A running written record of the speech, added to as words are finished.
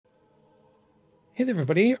Hey there,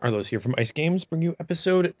 everybody. Arlos here from Ice Games, bring you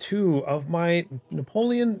episode 2 of my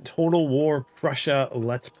Napoleon Total War Prussia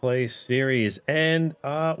Let's Play series. And,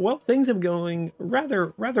 well, things have going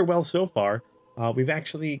rather well so far. We've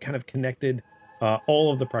actually kind of connected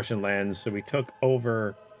all of the Prussian lands. So we took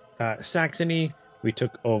over Saxony, we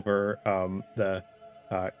took over the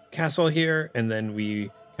castle here, and then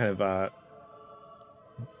we we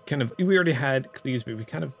already had Cleves, but we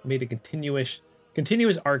kind of made a continuous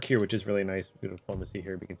arc here, which is really nice. Good diplomacy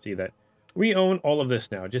here. We can see that we own all of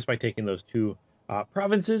this now just by taking those two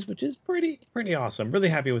provinces, which is pretty awesome. Really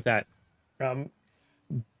happy with that. Um,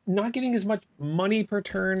 not getting as much money per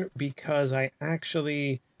turn because I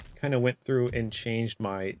actually kind of went through and changed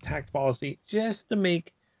my tax policy just to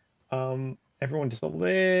make everyone just a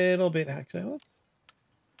little bit. Actually, let's,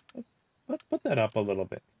 let's put that up a little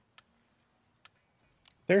bit.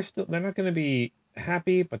 They're not going to be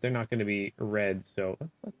happy, but they're not going to be red. So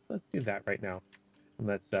let's do that right now. And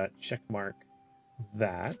let's check mark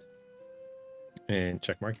that and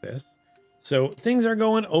check mark this. So things are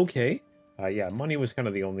going okay. Yeah, money was kind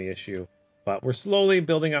of the only issue, but we're slowly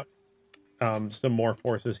building up some more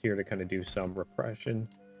forces here to kind of do some repression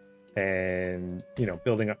and, you know,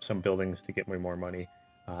 building up some buildings to get more money.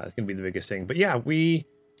 That's going to be the biggest thing. But yeah, we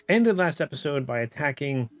ended last episode by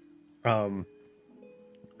attacking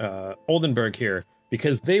Oldenburg here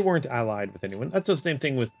because they weren't allied with anyone. That's the same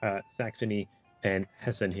thing with Saxony and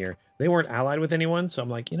Hessen here. They weren't allied with anyone, so I'm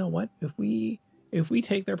like, you know what? If we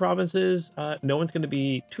take their provinces, no one's going to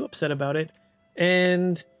be too upset about it,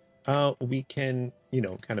 and we can, you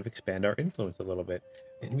know, kind of expand our influence a little bit.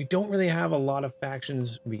 And we don't really have a lot of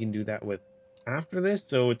factions we can do that with after this,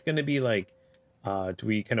 so it's going to be like, do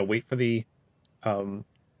we kind of wait for um,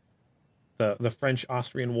 the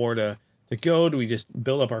French-Austrian war to go? Do we just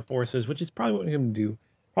build up our forces, which is probably what we're going to do?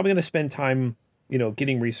 Probably going to spend time, you know,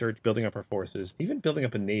 getting research, building up our forces, even building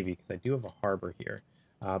up a navy, because I do have a harbor here.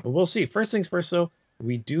 But we'll see. First things first, though,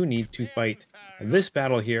 we do need to fight this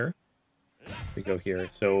battle here. We go here.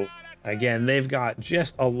 So, again, they've got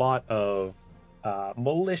just a lot of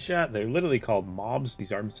militia. They're literally called mobs,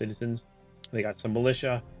 these armed citizens. They got some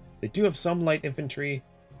militia. They do have some light infantry,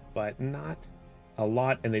 but not a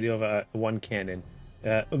lot, and they do have one cannon.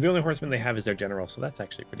 The only horseman they have is their general, so that's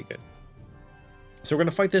actually pretty good. So we're going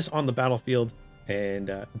to fight this on the battlefield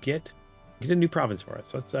and get a new province for us.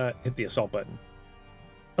 So let's hit the assault button.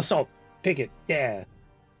 Assault! Take it! Yeah!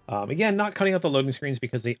 Again, not cutting out the loading screens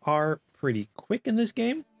because they are pretty quick in this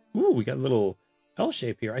game. Ooh, we got a little L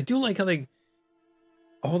shape here. I do like how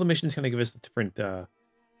all the missions kind of give us different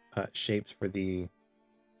shapes for the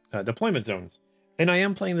deployment zones. And I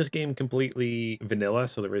am playing this game completely vanilla,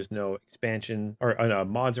 so there is no expansion or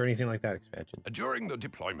mods or anything like that. Expansion. During the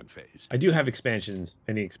deployment phase. I do have expansions,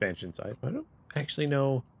 any expansions. I don't actually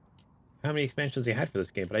know how many expansions they had for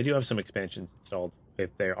this game, but I do have some expansions installed,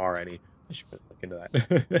 if there are any. I should look into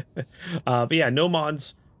that. But yeah, no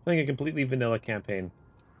mods. Playing a completely vanilla campaign.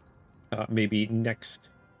 Maybe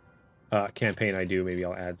next campaign I do, maybe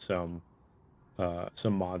I'll add some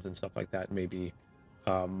mods and stuff like that. Maybe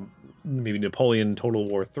Napoleon Total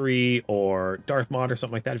War 3 or Darth Mod or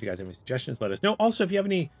something like that. If you guys have any suggestions, let us know. Also, if you have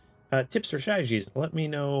any tips or strategies, let me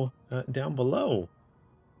know down below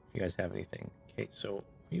if you guys have anything. Okay, so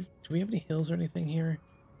do we have any hills or anything here?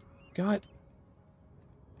 Got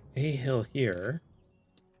a hill here.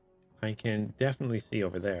 I can definitely see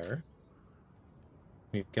over there.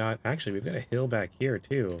 We've got a hill back here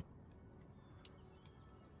too.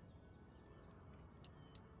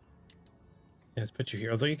 Let's put you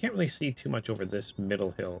here, although you can't really see too much over this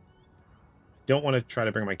middle hill. Don't want to try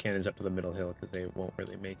to bring my cannons up to the middle hill because they won't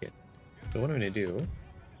really make it. So what I'm going to do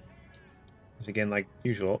is, again, like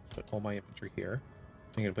usual, put all my infantry here.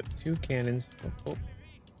 I'm going to put two cannons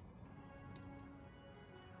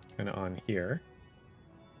kind of on here.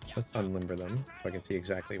 Let's unlimber them so I can see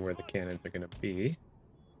exactly where the cannons are going to be.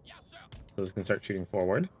 So this can start shooting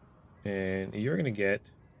forward. And you're going to get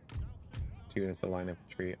 2 units of line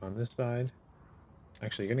infantry on this side.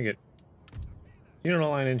 Actually, you're going to get unit of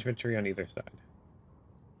line infantry on either side.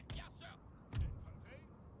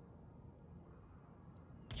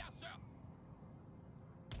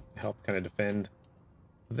 Help kind of defend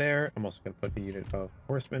there. I'm also going to put the unit of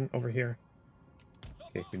horsemen over here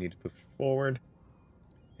in case we need to push forward.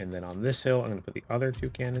 And then on this hill, I'm going to put the other 2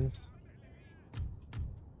 cannons.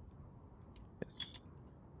 Yes.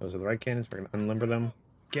 Those are the right cannons. We're going to unlimber them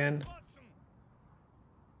again.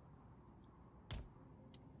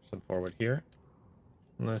 Some forward here.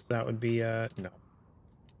 Unless that would be, no.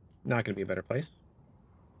 Not going to be a better place.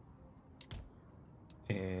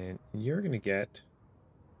 And you're going to get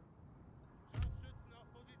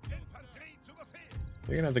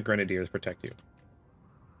You're gonna have the grenadiers protect you.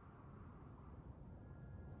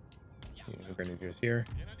 Unit of grenadiers here.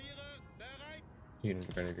 Unit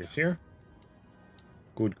of grenadiers here.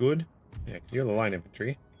 Good, good. Yeah, because you're the line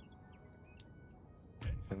infantry.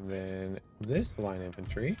 And then this line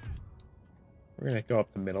infantry, we're gonna go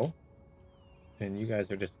up the middle. And you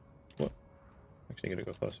guys are just, whoop, actually gonna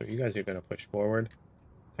go closer. You guys are gonna push forward.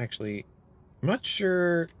 Actually, I'm not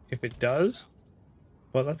sure if it does,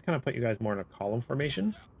 but let's kind of put you guys more in a column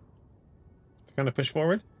formation to kind of push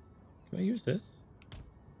forward. Can I use this?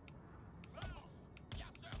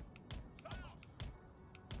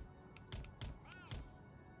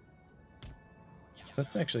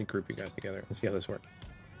 Let's actually group you guys together and see how this works.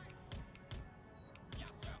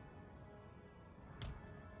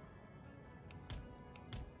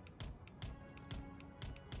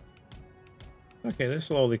 Okay, they're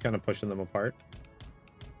slowly kind of pushing them apart.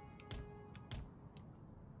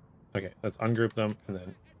 Okay, let's ungroup them and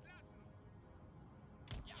then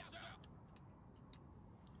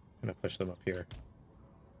I'm gonna push them up here.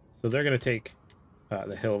 So they're gonna take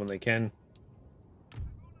the hill when they can.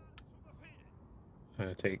 I'm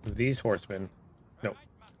gonna take these horsemen. No,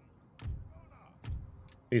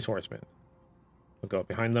 these horsemen. We'll go up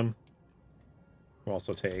behind them. We'll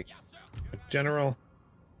also take a general.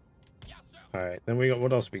 All right, then we got,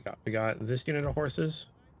 what else we got? We got this unit of horses.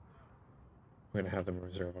 We're gonna have them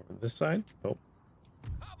reserve over this side. Nope.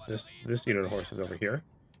 This unit of horses over here.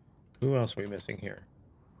 Who else are we missing here?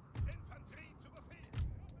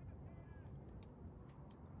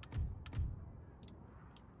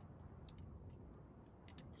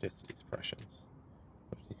 Just these Prussians.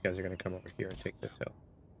 These guys are gonna come over here and take this hill.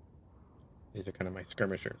 These are kind of my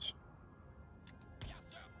skirmishers.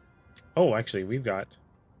 Oh, actually, we've got...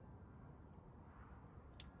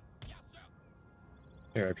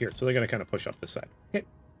 They're up here, so they're going to kind of push up this side. Okay.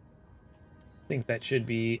 I think that should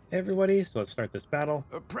be everybody, so let's start this battle.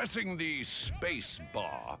 Pressing the space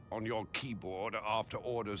bar on your keyboard after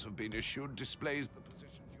orders have been issued displays the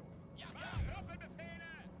position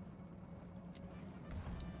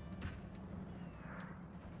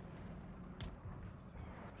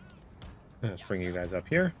you're... Let's bring you guys up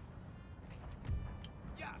here.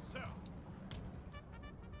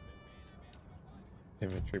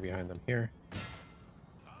 Infantry behind them here.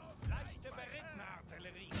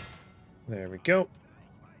 There we go.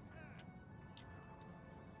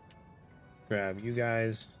 Grab you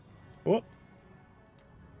guys. Whoop.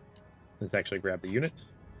 Let's actually grab the units.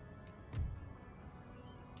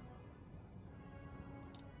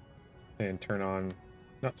 And turn on,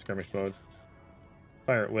 not skirmish mode,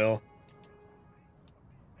 fire at will.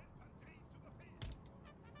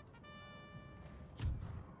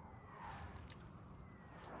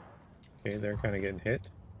 Okay, they're kind of getting hit.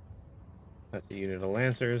 That's a unit of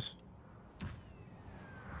lancers.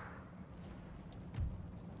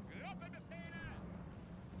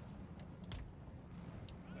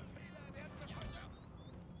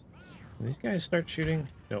 Can these guys start shooting?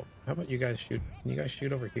 No. How about you guys shoot? Can you guys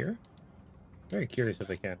shoot over here? Very curious if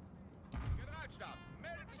they can.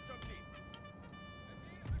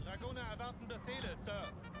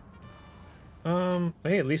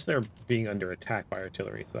 Hey, at least they're being under attack by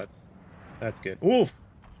artillery, so that's good. Oof!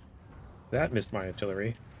 That missed my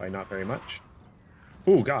artillery by not very much.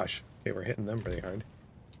 Ooh, gosh. Okay, we're hitting them really hard.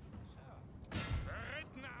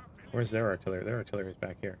 Where's their artillery? Their artillery's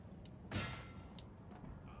back here.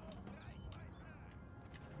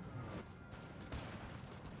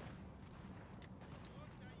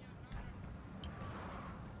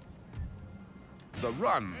 The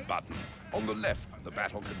run button on the left of the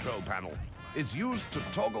battle control panel is used to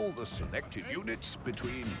toggle the selected units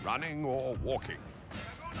between running or walking.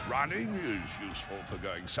 Running is useful for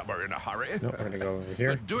going somewhere in a hurry. Nope, we're gonna go over here.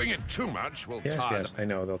 But doing it too much will yes, tire yes, them. I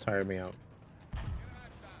know, they'll tire me out.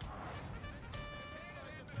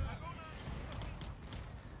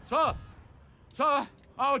 Sir! Sir!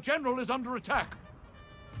 Our general is under attack!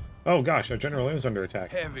 Oh gosh, our general is under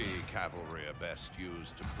attack. Heavy cavalry are best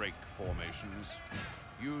used to break formations.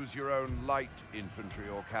 Use your own light infantry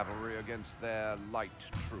or cavalry against their light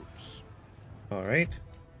troops. Alright.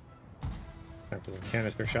 Time for some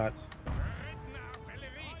canister shots.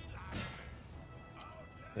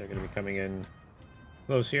 They're going to be coming in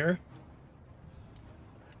close here.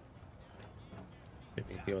 See if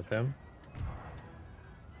we can deal with them.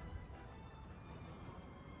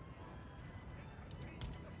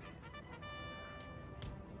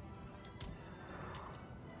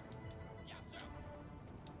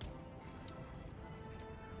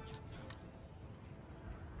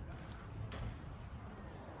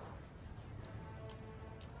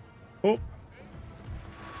 Oh!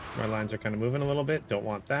 My lines are kind of moving a little bit. Don't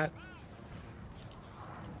want that.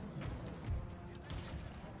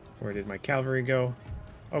 Where did my cavalry go?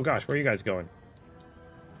 Oh gosh, where are you guys going?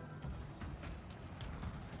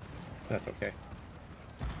 That's okay.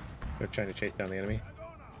 They're trying to chase down the enemy.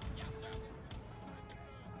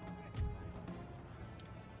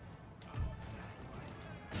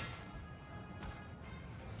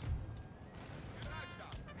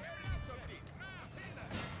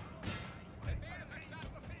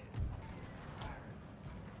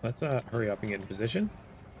 Let's hurry up and get in position.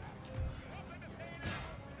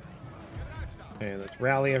 And let's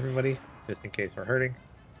rally everybody, just in case we're hurting.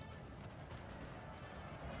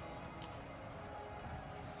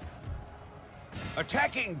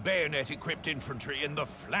 Attacking bayonet-equipped infantry in the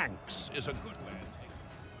flanks is a good way.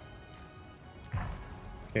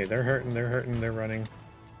 Okay, they're hurting, they're running.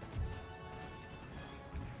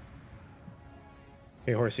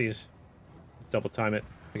 Okay, horsies. Double time it.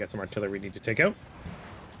 We got some artillery we need to take out.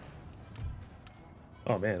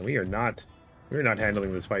 Oh man, we're not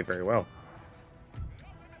handling this fight very well.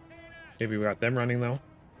 Maybe we got them running though.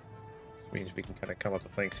 Which means we can kind of come up the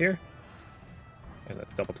flanks here. And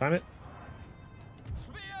let's double time it.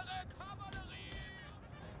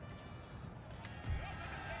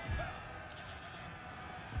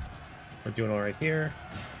 We're doing all right here.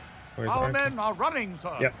 Where's Our men are running,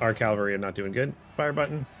 sir. Yep, our cavalry are not doing good. Fire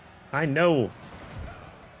button. I know.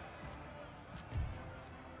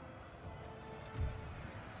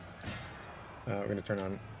 We're going to turn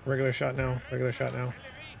on regular shot now. Regular shot now.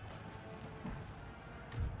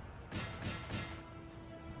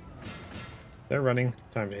 They're running.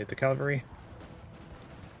 Time to hit the cavalry.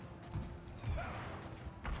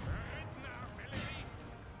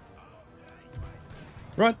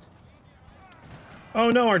 What? Oh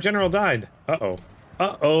no, our general died. Uh-oh.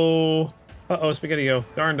 Uh-oh. Uh-oh, Spaghetti-O.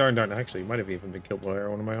 Darn, darn, darn. Actually, might have even been killed by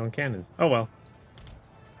one of my own cannons. Oh well.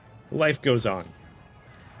 Life goes on.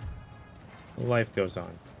 Life goes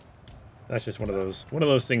on. That's just one of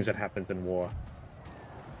those things that happens in war.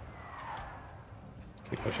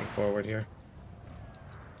 Keep pushing forward here.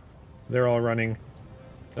 They're all running.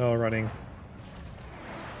 They're all running.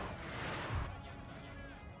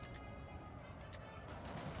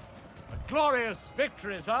 A glorious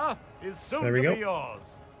victory, sir, is soon There we to go. be yours.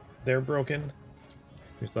 They're broken.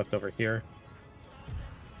 Who's left over here?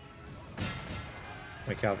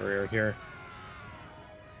 My cavalry are here.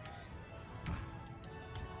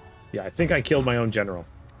 Yeah, I think I killed my own general.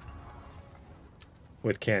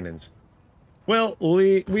 With cannons. Well,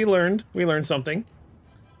 we learned. We learned something.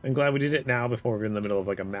 I'm glad we did it now before we're in the middle of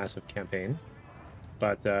like a massive campaign.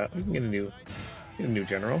 But we can get a new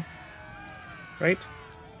general. Right?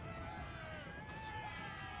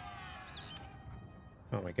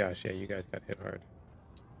 Oh my gosh, yeah, you guys got hit hard.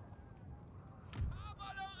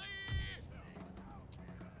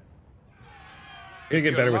 Gonna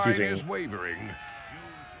get better with using. Is wavering.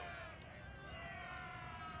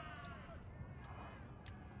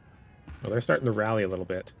 Oh, they're starting to rally a little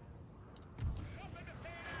bit.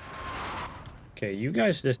 Okay, you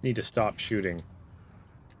guys just need to stop shooting.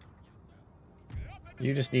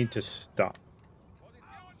 You just need to stop.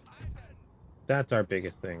 That's our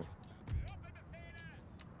biggest thing.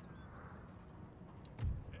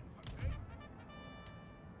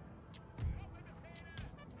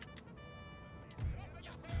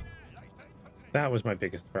 That was my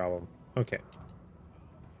biggest problem. Okay.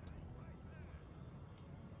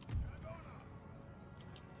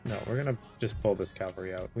 No, we're gonna just pull this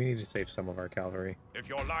cavalry out. We need to save some of our cavalry. If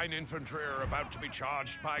your line infantry are about to be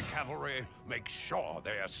charged by cavalry, make sure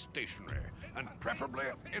they are stationary, and preferably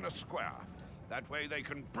in a square. That way they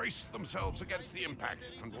can brace themselves against the impact.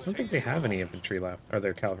 And I don't think they have any infantry left, or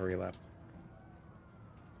their cavalry left.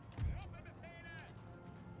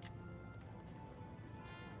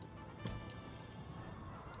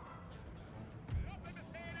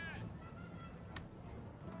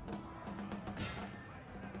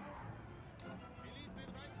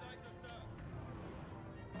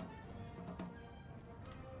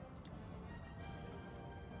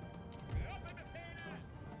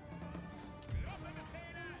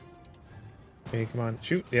 Okay, come on,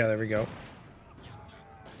 shoot. Yeah, there we go.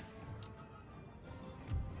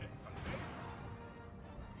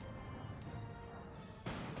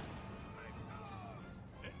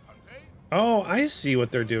 Oh, I see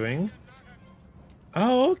what they're doing.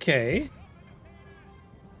 Oh, okay.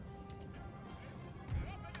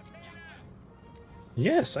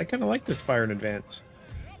 Yes, I kind of like this fire in advance.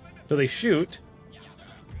 So they shoot.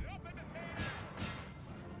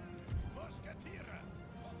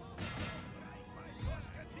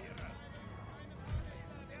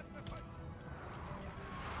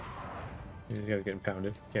 These guys are getting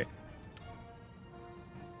pounded. Okay.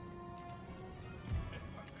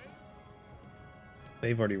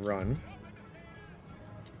 They've already run.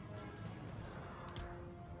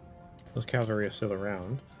 Those cavalry are still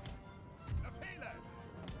around.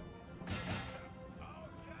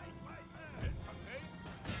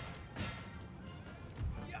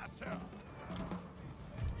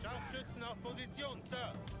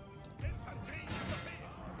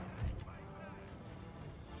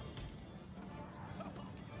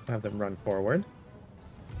 Have them run forward.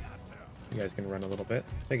 You guys can run a little bit.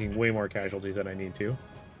 Taking way more casualties than I need to.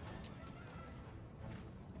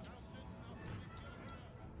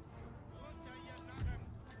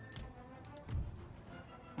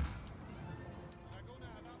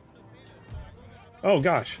 Oh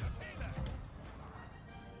gosh.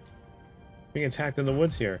 Being attacked in the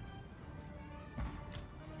woods here.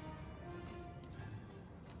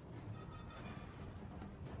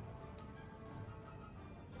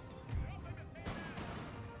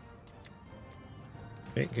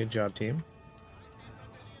 Okay, good job, team.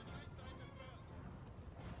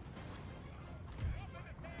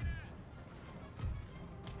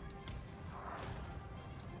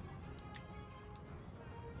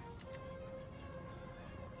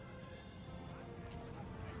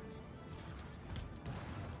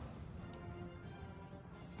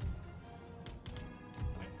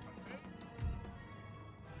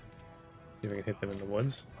 See if I can hit them in the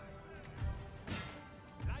woods.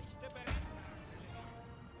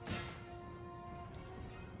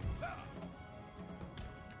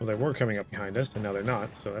 Well, they were coming up behind us, and now they're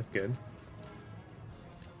not, so that's good.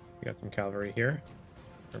 We got some cavalry here.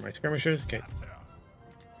 For my skirmishers. Okay.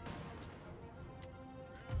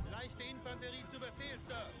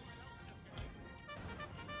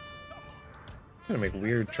 Gonna make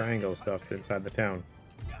weird triangle stuff inside the town.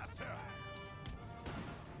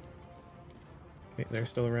 Okay, they're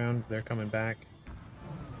still around. They're coming back.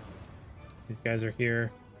 These guys are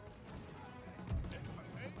here.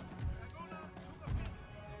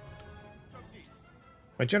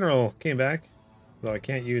 My general came back, though I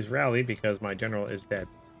can't use rally because my general is dead.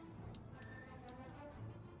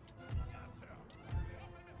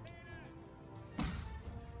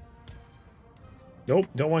 Nope,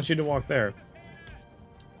 don't want you to walk there.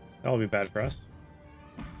 That'll be bad for us.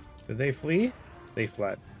 Did they flee? They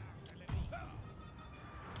fled.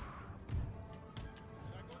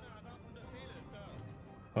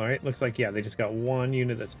 Alright, looks like, yeah, they just got one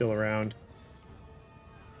unit that's still around.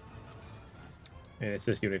 And it's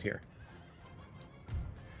this unit here.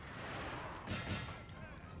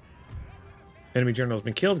 Enemy general's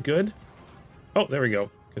been killed. Good. Oh, there we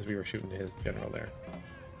go. Because we were shooting his general there.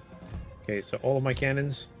 Okay, so all of my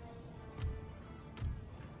cannons.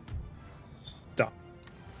 Stop.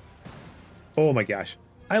 Oh my gosh.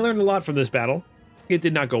 I learned a lot from this battle. It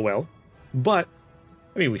did not go well. But,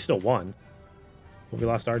 I mean, we still won. But we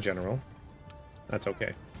lost our general. That's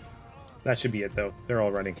okay. That should be it, though. They're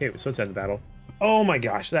all running. Okay, so let's end the battle. Oh my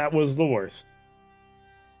gosh, that was the worst.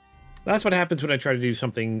 That's what happens when I try to do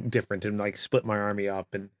something different and like split my army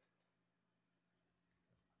up and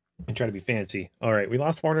try to be fancy. All right, we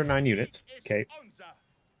lost 409 units. Okay.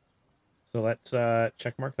 So let's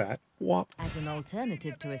check mark that. Whop. As an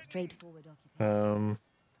alternative to a straightforward occupation.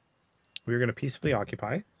 We're going to peacefully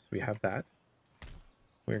occupy. So we have that.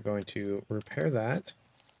 We're going to repair that.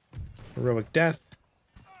 Heroic death.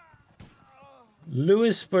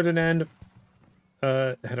 Louis Ferdinand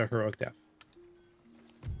had a heroic death.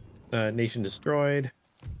 Nation destroyed.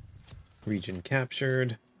 Region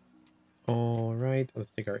captured. All right,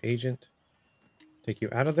 let's take our agent. Take you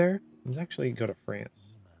out of there. Let's actually go to France.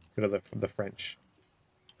 Go to the French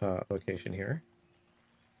location here.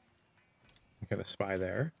 I'm gonna spy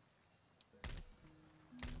there.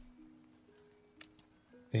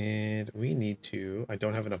 And we need to... I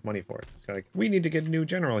don't have enough money for it. So like, we need to get a new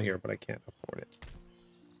general here, but I can't afford it.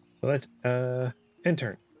 So let's end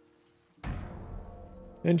turn.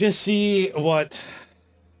 And just see what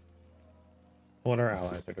our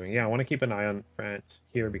allies are doing. Yeah, I want to keep an eye on France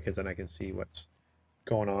here because then I can see what's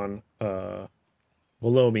going on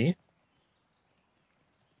below me.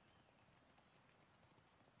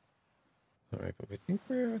 All right, but I think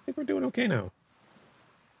we're doing okay now.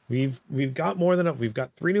 We've got more than we've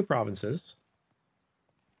got 3 new provinces.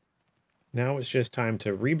 Now it's just time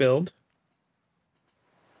to rebuild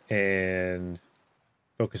and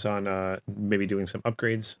focus on maybe doing some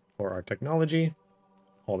upgrades for our technology,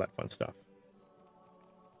 all that fun stuff.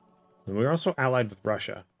 And we're also allied with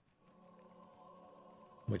Russia,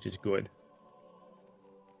 which is good.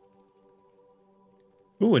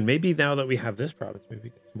 Ooh, and maybe now that we have this province, maybe we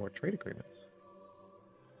get some more trade agreements.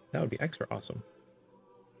 That would be extra awesome.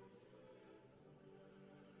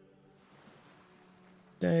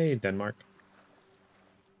 Day, Denmark.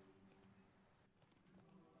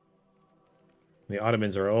 The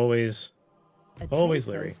Ottomans are always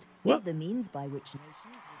leery. Is the means by which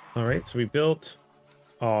nations... All right, so we built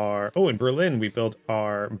our... Oh, in Berlin, we built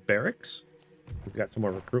our barracks. We've got some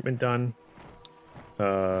more recruitment done.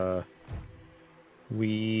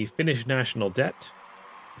 We finished national debt.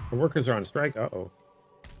 The workers are on strike. Uh-oh.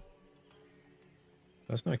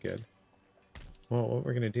 That's not good. Well, what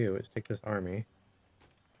we're going to do is take this army.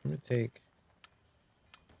 I'm going to take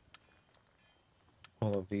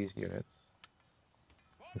all of these units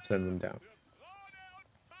and send them down.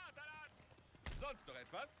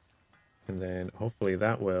 And then hopefully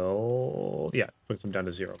that will... Yeah, puts them down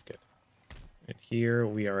to 0. Good. And here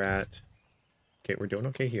we are at... Okay, we're doing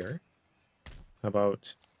okay here. How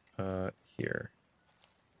about here?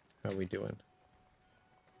 How are we doing?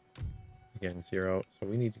 Again, 0. So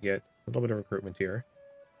we need to get a little bit of recruitment here.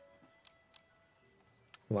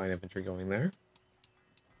 Line infantry going there.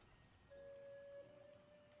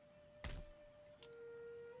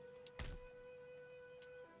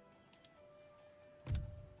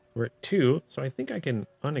 We're at 2, so I think I can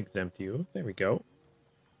unexempt you. There we go.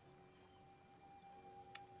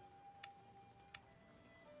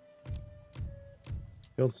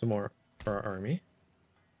 Build some more for our army.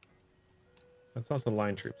 That's lots of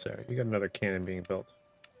line troops there. You got another cannon being built.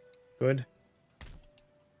 Good.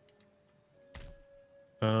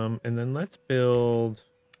 And then let's build...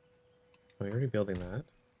 Oh, you're already building that.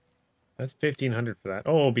 That's 1,500 for that.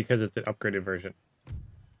 Oh, because it's an upgraded version.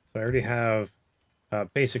 So I already have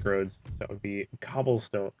basic roads. So that would be cobbled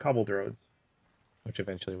roads, which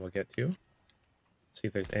eventually we'll get to. See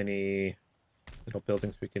if there's any little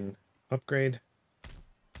buildings we can upgrade.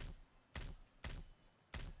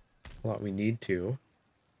 A lot we need to.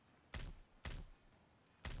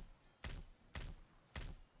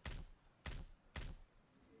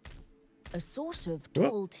 A source of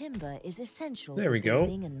tall timber is essential there we for go.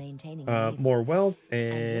 building and maintaining a navy. More wealth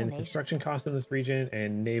And and construction costs in this region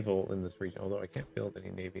and naval in this region. Although I can't build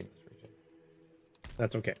any navy in this region.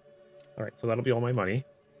 That's okay. All right, so that'll be all my money.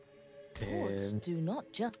 Ports And... do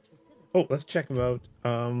not just facilitate... Oh, let's check about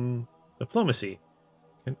diplomacy.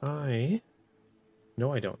 Can I...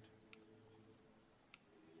 No, I don't.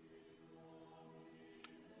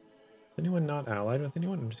 Is anyone not allied with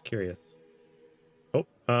anyone? I'm just curious.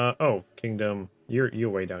 Oh, kingdom. You're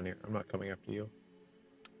way down here. I'm not coming after you.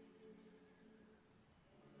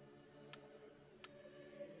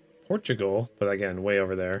 Portugal, but again, way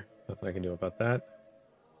over there. Nothing I can do about that.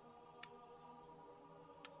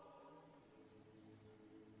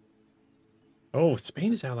 Oh,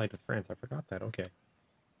 Spain is allied with France. I forgot that. Okay.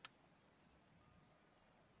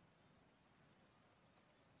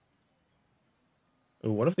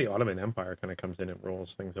 Ooh, what if the Ottoman Empire kind of comes in and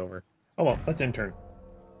rolls things over? Oh, well, let's intern.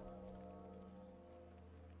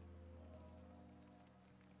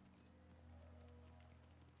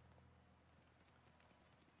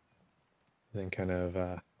 Then kind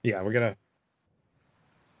of, yeah, we're gonna...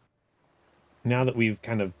 Now that we've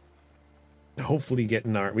kind of hopefully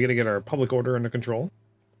getting our... We gotta get our public order under control.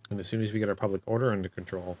 And as soon as we get our public order under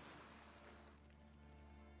control,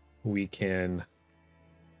 we can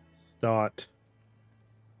start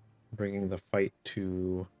bringing the fight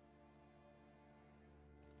to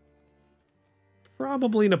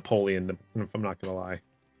probably Napoleon, if I'm not gonna lie.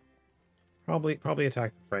 Probably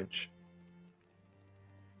attack the French.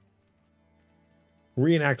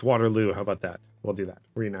 Reenact Waterloo. How about that? We'll do that.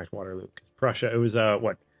 Reenact Waterloo. Because Prussia, it was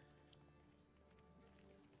what?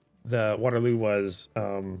 The Waterloo was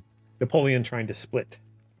Napoleon trying to split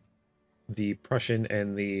the Prussian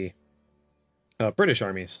and the British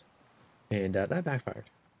armies, and that backfired.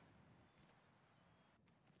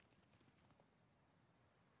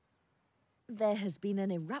 There has been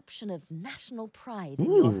an eruption of national pride in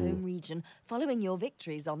your home region following your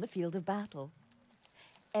victories on the field of battle.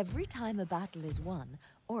 Every time a battle is won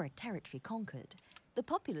or a territory conquered, the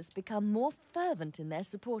populace become more fervent in their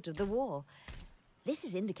support of the war. This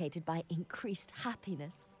is indicated by increased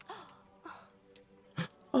happiness.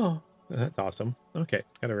 Oh, that's awesome. Okay,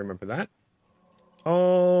 gotta remember that.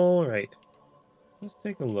 All right. Let's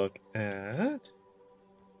take a look at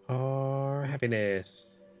our happiness.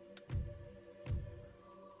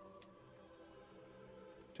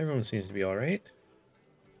 Everyone seems to be all right.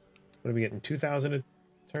 What are we getting? 2,000 a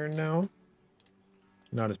turn now?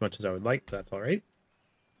 Not as much as I would like, but that's all right.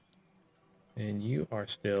 And you are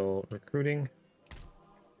still recruiting.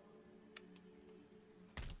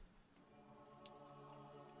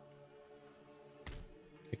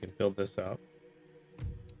 You can build this up.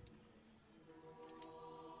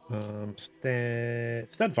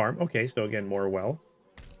 Stud farm. Okay, so again, more well.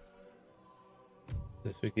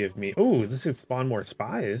 This would give me... Oh, this would spawn more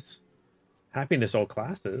spies. Happiness all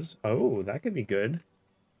classes. Oh, that could be good.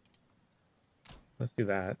 Let's do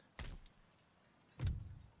that.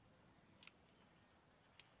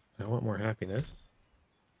 I want more happiness.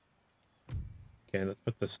 Okay, let's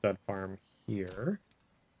put the stud farm here.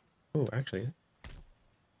 Oh, actually...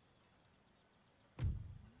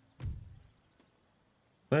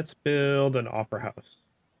 Let's build an opera house.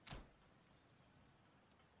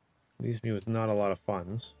 Leaves me with not a lot of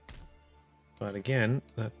funds. But again,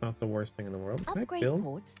 that's not the worst thing in the world. Can I build?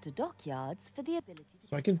 Ports to dockyards for the ability to...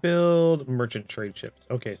 So I can build merchant trade ships.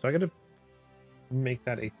 Okay, so I gotta make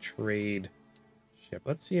that a trade ship.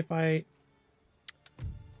 Let's see if I...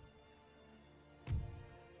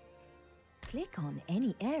 Click on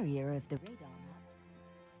any area of the radar map.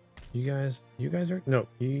 You guys are... No,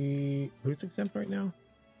 who's exempt right now?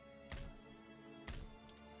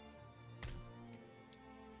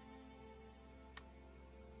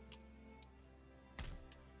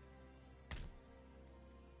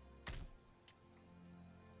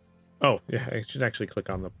 Oh, yeah, I should actually click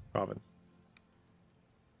on the province.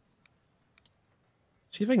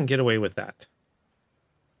 See if I can get away with that.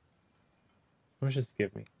 How much does it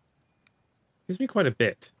give me? Gives me quite a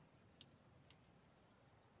bit.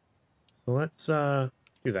 So let's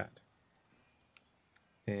do that.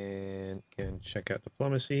 And again, check out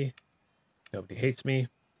diplomacy. Nobody hates me.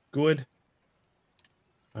 Good.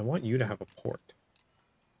 I want you to have a port.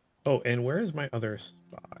 Oh, and where is my other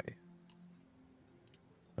spy?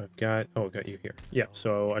 I've got you here. Yeah,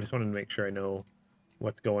 so I just wanted to make sure I know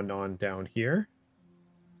what's going on down here.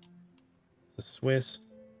 The Swiss.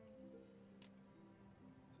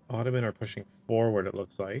 Ottoman are pushing forward, it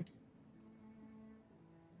looks like.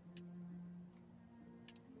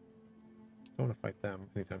 Don't want to fight them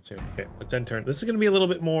anytime soon. Okay, let's end turn. This is going to be a little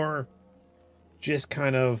bit more just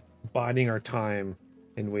kind of biding our time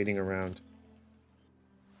and waiting around.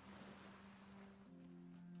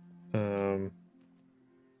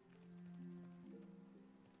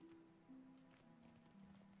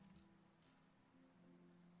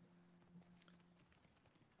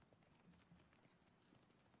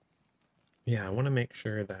 Yeah, I want to make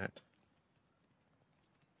sure that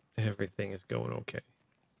everything is going okay.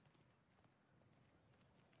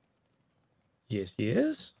 Yes,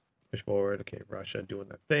 yes. Push forward. Okay, Russia doing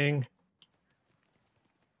their thing.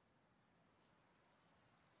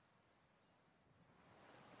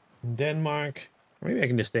 Denmark. Maybe I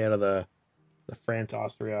can just stay out of the France,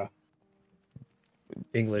 Austria,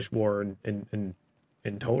 English war in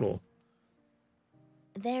total.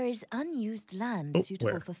 There is unused land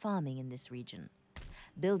suitable for farming in this region.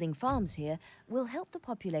 Building farms here will help the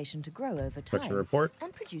population to grow over time report.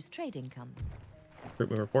 And produce trade income.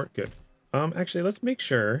 Recruitment report, good. Actually, let's make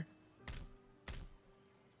sure.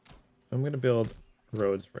 I'm going to build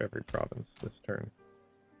roads for every province this turn.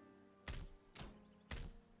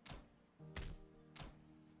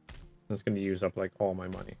 That's going to use up, like, all my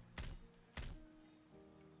money.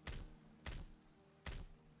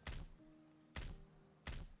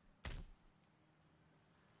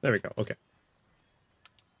 There we go. Okay.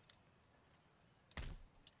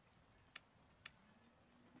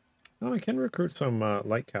 Oh, I can recruit some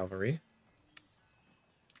light cavalry.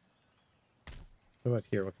 What about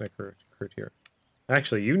here? What can I recruit here?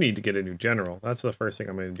 Actually, you need to get a new general. That's the first thing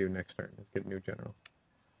I'm going to do next turn, is get a new general.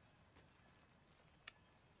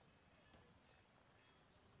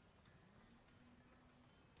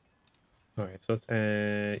 All right, so let's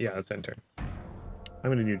yeah, let's end turn.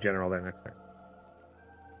 I'm going to do general there next turn.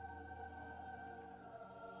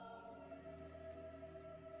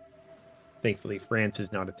 Thankfully, France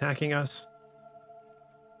is not attacking us.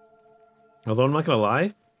 Although I'm not going to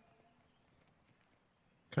lie,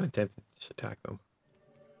 kind of tempted to just attack them.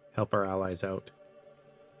 Help our allies out.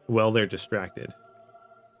 Well, they're distracted.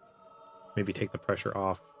 Maybe take the pressure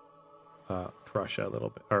off Prussia a little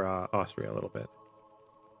bit, or Austria a little bit.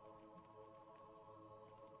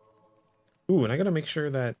 Ooh, and I got to make sure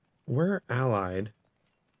that we're allied.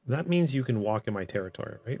 That means you can walk in my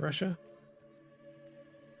territory, right, Russia?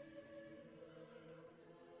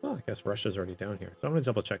 Oh, I guess Russia's already down here. So I'm going to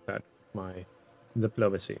double check that with my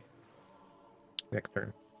diplomacy. Next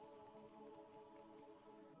turn.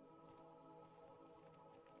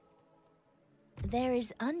 There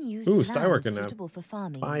is unused land suitable for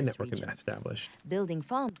farming. Fine network established. Building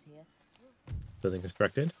farms here. Building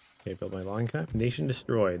constructed. Okay, build my line cap. Nation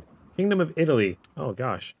destroyed. Kingdom of Italy. Oh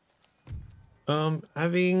gosh.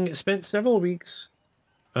 Having spent several weeks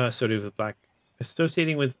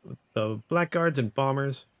associating with the blackguards and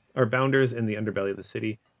bombers, are bounders in the underbelly of the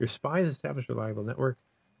city. Your spies establish a reliable network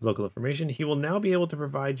of local information. He will now be able to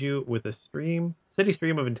provide you with a steady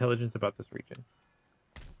stream of intelligence about this region.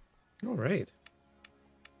 All right.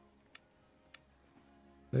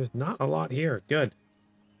 There's not a lot here. Good.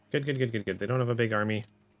 Good. They don't have a big army.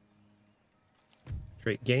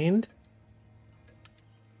 Trait gained.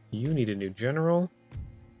 You need a new general.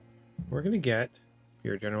 We're going to get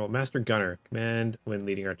your general. Master Gunner. Command when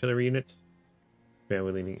leading artillery units. Command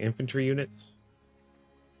when leading infantry units.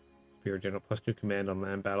 Spear General +2 command on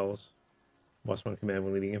land battles. +1 command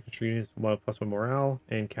when leading infantry units. +1 morale.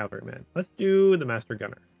 And cavalryman. Let's do the Master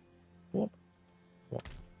Gunner. Whoop. Whoop.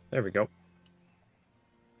 There we go.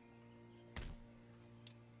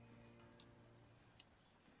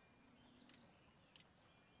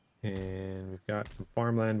 And we've got some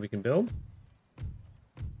farmland we can build.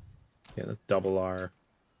 Yeah, let's double our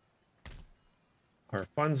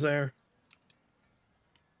funds there.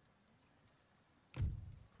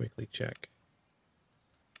 Quickly check.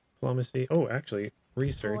 Diplomacy. Oh, actually,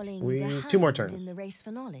 research. We 2 more turns. In the race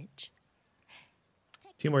for knowledge.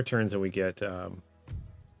 2 more turns and we get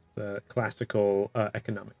the classical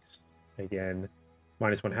economics. Again,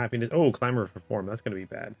 -1 happiness. Oh, clamor for reform. That's going to be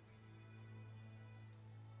bad.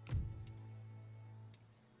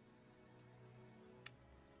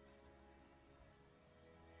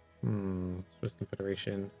 Swiss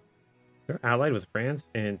Confederation. They're allied with France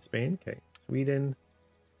and Spain. Okay. Sweden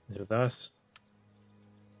is with us.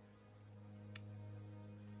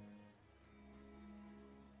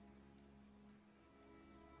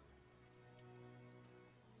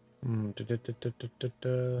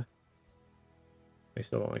 They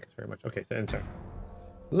still don't like us very much. Okay, so end turn.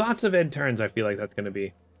 Lots of end turns I feel like that's going to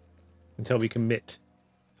be. Until we commit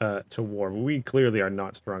to war. We clearly are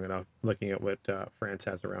not strong enough looking at what France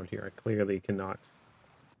has around here. I clearly cannot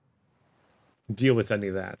deal with any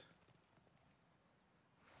of that.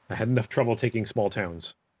 I had enough trouble taking small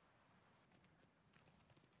towns.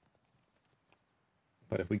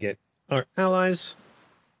 But if we get our allies...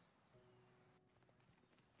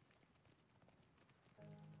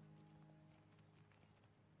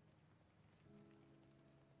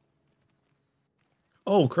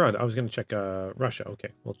 Oh, crud. I was going to check Russia. Okay,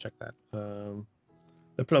 we'll check that.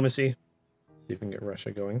 Diplomacy. See if we can get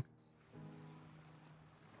Russia going.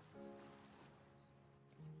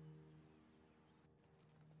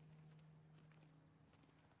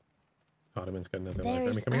 Ottoman's got another large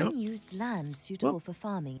army coming up. Unused land suitable for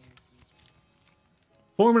farming.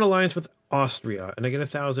 Form an alliance with Austria, and I get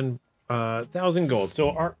 1,000 gold.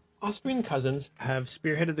 So our Austrian cousins have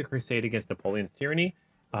spearheaded the crusade against Napoleon's tyranny.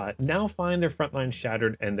 Now find their front line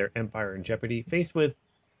shattered and their empire in jeopardy. Faced with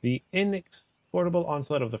the inexportable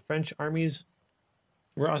onslaught of the French armies,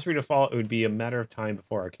 were Austria to fall, it would be a matter of time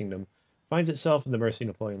before our kingdom finds itself in the mercy of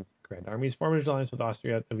Napoleon's grand armies. Form an alliance with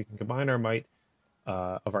Austria that we can combine our might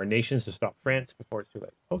of our nations to stop France before it's too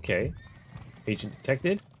late. Okay. Agent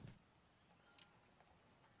detected.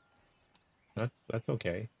 That's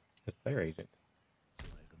okay. That's their agent.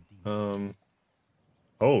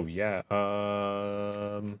 Oh, yeah.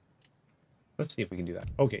 Let's see if we can do that.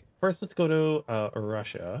 Okay, first let's go to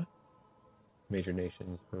Russia. Major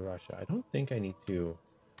nations for Russia. I don't think I need to...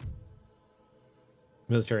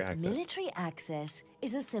 Military access. Military access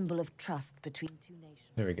is a symbol of trust between 2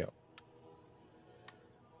 nations. There we go.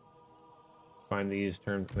 Find these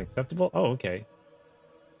terms unacceptable. Oh, okay.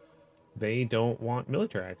 They don't want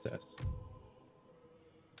military access.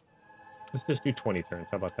 Let's just do 20 turns.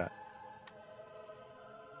 How about that?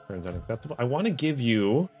 Turns unacceptable. I want to give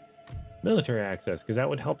you military access because that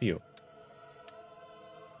would help you.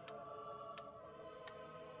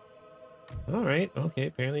 All right. Okay.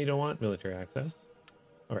 Apparently you don't want military access.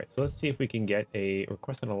 All right. So let's see if we can get a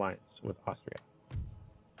request an alliance with Austria.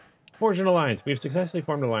 Forge an alliance. We have successfully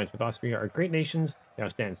formed an alliance with Austria. Our great nations now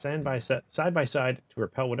stand side by side to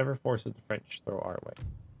repel whatever forces the French throw our way.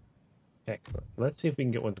 Excellent. Let's see if we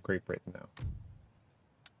can get one with Great Britain now.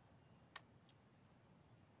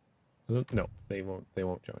 No, they won't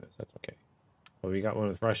join us. That's okay. Well, we got one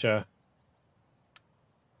with Russia.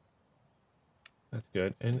 That's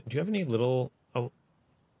good. And do you have any little... Oh.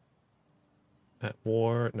 At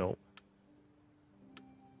war? No.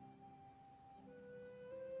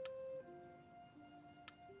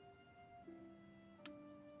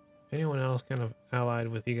 Anyone else kind of allied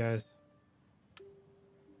with you guys?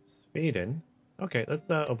 Sweden. Okay, let's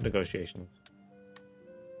open negotiations.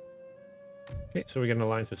 Okay, so we get an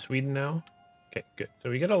alliance with Sweden now. Okay, good. So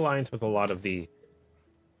we get an alliance with a lot of the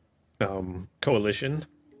coalition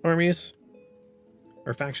armies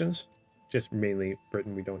or factions. Just mainly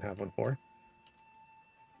Britain we don't have one for.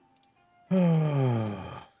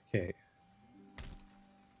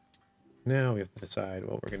 Now we have to decide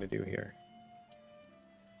what we're going to do here.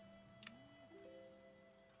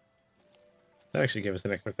 That actually gave us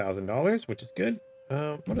an extra $1,000, which is good.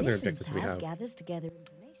 What other objectives do we have? Gathers together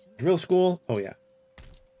information. Drill school. Oh, yeah.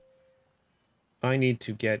 I need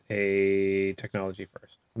to get a technology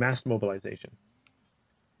first. Mass mobilization.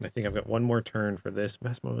 I think I've got one more turn for this.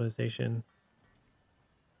 Mass mobilization.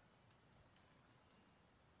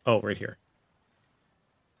 Oh, right here.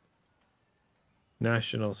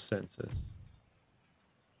 National census.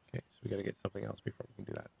 Okay, so we got to get something else before we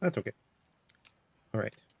can do that. That's okay. All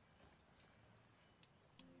right.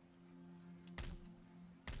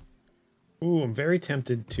 Ooh, I'm very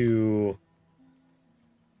tempted to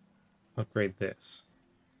upgrade this.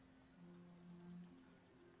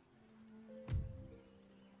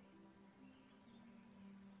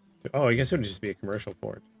 Oh, I guess it would just be a commercial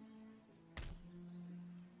port.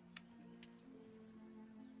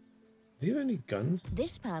 Do you have any guns?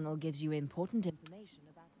 This panel gives you important information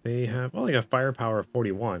about... They have, well, they got firepower of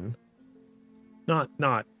 41.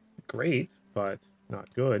 Not great, but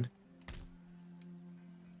not good.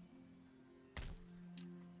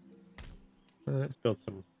 Let's build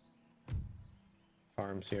some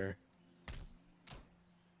farms here.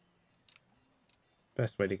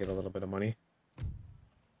 Best way to get a little bit of money.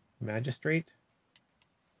 Magistrate.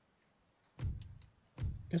 I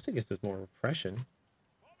guess it gives us more oppression.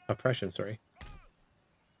 Oppression, sorry.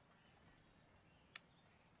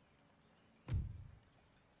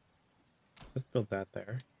 Let's build that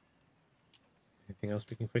there. Anything else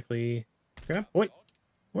we can quickly grab? Wait,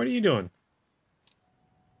 what are you doing?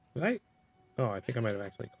 Did I? Oh, I think I might have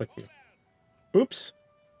actually clicked you. Oops.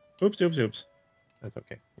 Oops, oops, oops. That's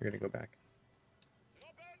okay. You're going to go back.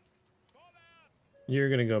 You're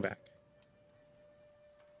going to go back.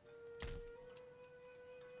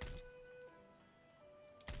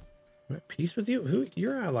 I'm at peace with you? Who?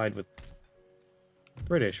 You're allied with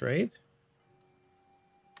British, right?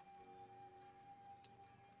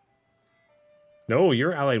 No,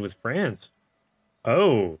 you're allied with France.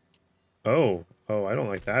 Oh. Oh. Oh, I don't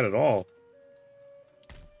like that at all.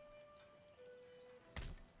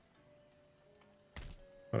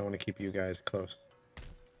 I don't want to keep you guys close.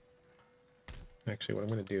 Actually, what I'm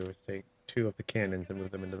going to do is take 2 of the cannons and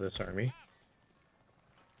move them into this army.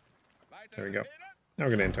 There we go. Now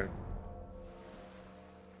we're going to intern.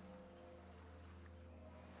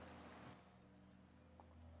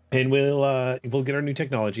 And we'll get our new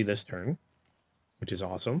technology this turn, which is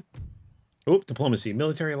awesome. Oh, diplomacy.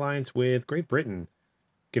 Military alliance with Great Britain.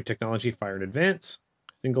 Give technology fire in advance.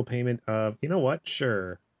 Single payment of, you know what?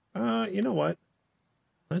 Sure. You know what?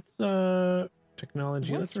 Let's,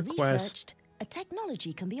 technology. Once Let's request. Researched, a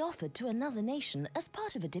technology can be offered to another nation as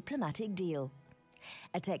part of a diplomatic deal.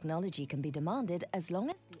 A technology can be demanded as long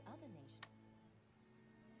as the other nation...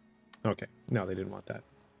 Okay. No, they didn't want that.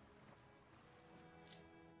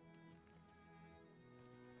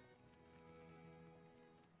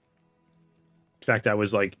 In fact, I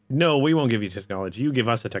was like, no, we won't give you technology. You give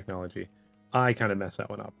us the technology. I kind of messed that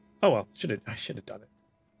one up. Oh, well. I should have done it.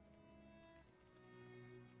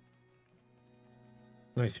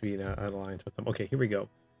 Nice to be in an alliance with them. Okay, here we go.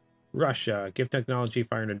 Russia. Give technology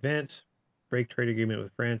fire in advance. Break trade agreement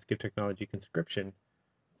with France. Give technology conscription.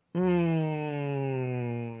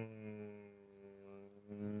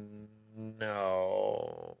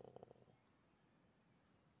 No.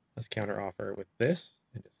 Let's counter offer with this.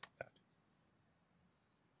 And just that.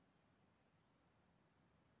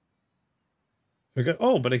 We go,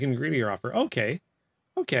 oh, but I can agree to your offer. Okay.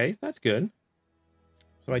 Okay, that's good.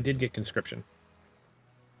 So I did get conscription.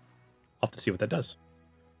 I'll have to see what that does.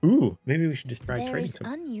 Ooh, maybe we should just try trading some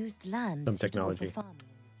unused land, some technology.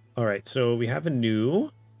 All right, so we have a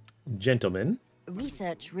new gentleman.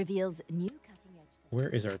 Research reveals new cutting-edge. Where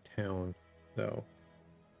is our town, though?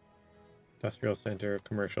 Industrial center,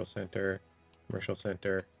 commercial center, commercial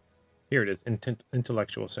center. Here it is,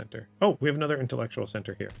 intellectual center. Oh, we have another intellectual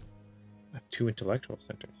center here. I have 2 intellectual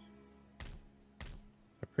centers.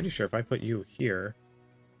 I'm pretty sure if I put you here...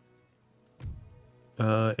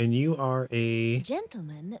 and you are a...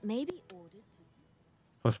 gentleman that may be ordered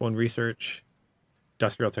to... +1 research,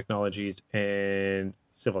 industrial technologies, and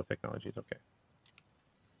civil technologies. Okay.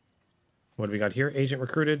 What do we got here? Agent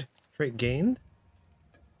recruited. Trait gained.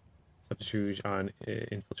 Subterfuge on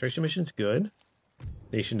infiltration missions. Good.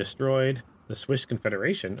 Nation destroyed. The Swiss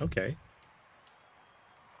Confederation. Okay.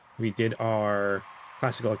 We did our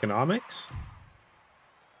classical economics.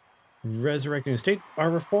 Resurrecting the state. Our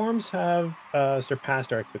reforms have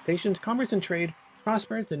surpassed our expectations. Commerce and trade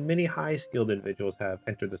prospers, and many high-skilled individuals have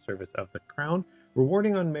entered the service of the crown.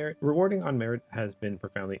 Rewarding on merit has been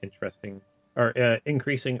profoundly interesting or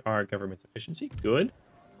increasing our government's efficiency. Good.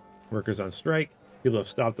 Workers on strike. People have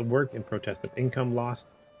stopped the work in protest of income lost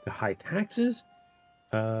to high taxes.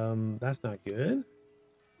 That's not good.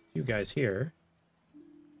 You guys here.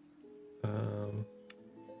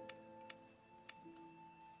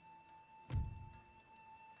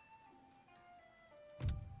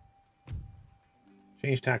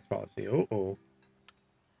 Change tax policy. Oh.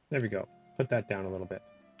 There we go. Put that down a little bit.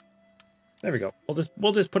 There we go.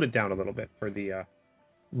 We'll just put it down a little bit for the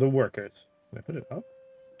workers. Can I put it up?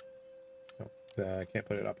 No, I can't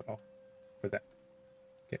put it up at all. For that.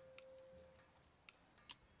 Okay.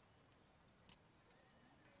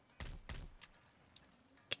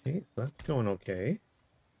 Okay, so that's going okay.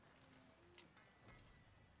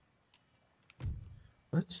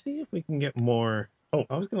 Let's see if we can get more. Oh,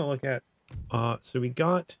 I was gonna look at. So we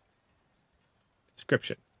got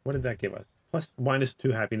conscription. What did that give us? Plus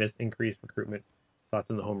 -2 happiness, increased recruitment slots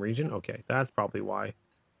in the home region. Okay, that's probably why.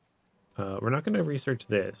 We're not going to research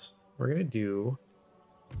this. We're going to do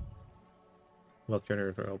wealth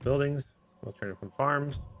generatorial buildings, wealth generated from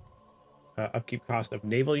farms, upkeep cost of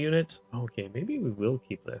naval units. Okay, maybe we will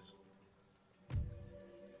keep this.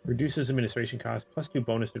 Reduces administration costs, +2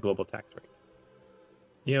 bonus to global tax rate.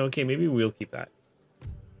 Yeah, okay, maybe we'll keep that.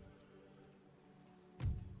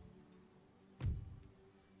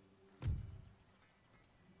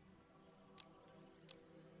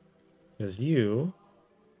 Because you,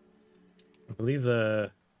 I believe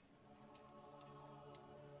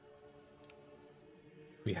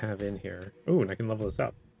we have in here. Oh, and I can level this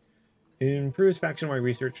up. Improves faction-wide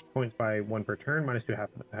research points by 1 per turn, -2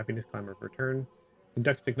 happiness climber per turn.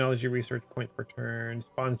 Conducts technology research points per turn.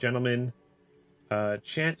 Spawns gentlemen.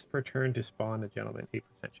 Chance per turn to spawn a gentleman,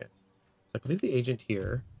 8% chance. So I believe the agent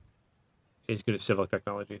here is good at civil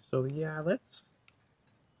technology. So yeah, let's.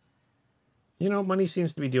 You know, money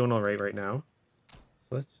seems to be doing all right now.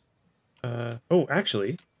 So let's. Oh,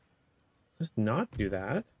 actually, let's not do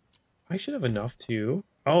that. I should have enough to.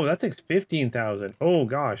 Oh, that takes 15,000. Oh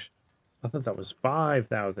gosh, I thought that was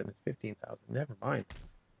 5,000. It's 15,000. Never mind.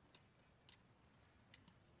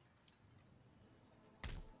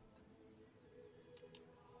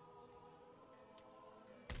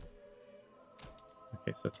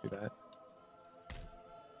 Okay, so let's do that.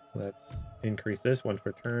 Let's increase this 1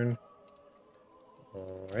 per turn.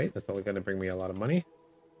 All right, that's only going to bring me a lot of money.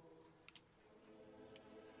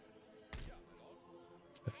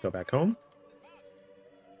 Let's go back home.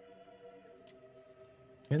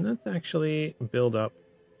 And let's actually build up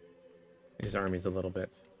these armies a little bit.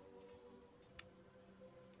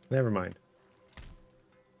 Never mind.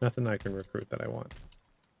 Nothing I can recruit that I want.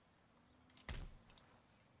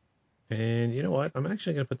 And you know what? I'm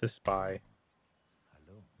actually going to put this spy.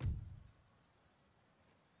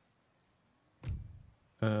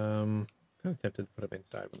 Kind of tempted to put him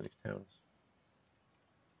inside one of these towns.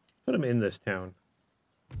 Put him in this town.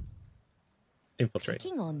 Infiltrate.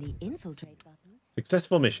 Clicking on the infiltrate button.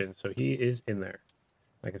 Successful mission, so he is in there.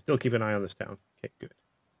 I can still keep an eye on this town. Okay, good.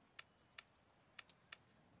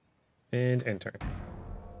 And end turn.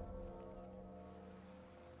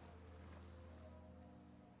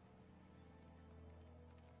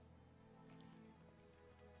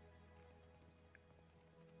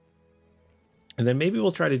 And then maybe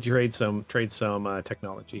we'll try to trade some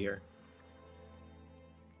technology here.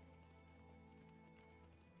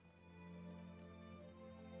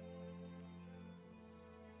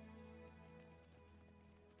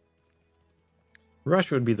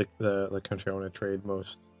 Russia would be the country I want to trade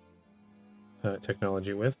most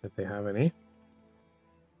technology with, if they have any.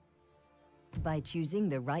 By choosing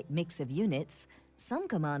the right mix of units, some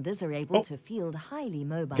commanders are able to field highly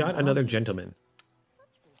mobile Got another armies. gentleman.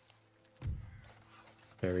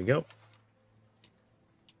 There we go.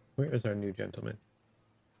 Where is our new gentleman?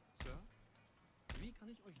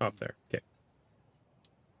 Up there. Okay.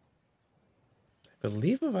 I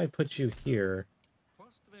believe if I put you here.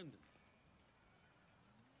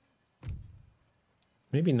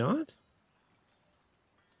 Maybe not?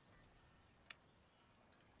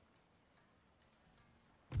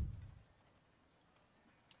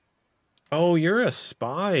 Oh, you're a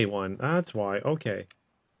spy one. That's why. Okay.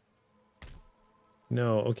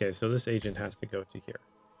 No, okay, so this agent has to go to here.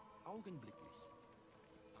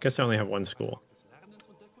 Guess I only have one school.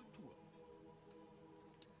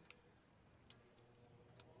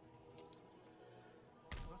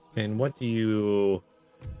 And what are you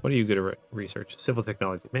good at research? Civil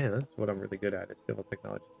technology. Man, that's what I'm really good at, is civil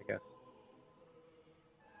technology, I guess.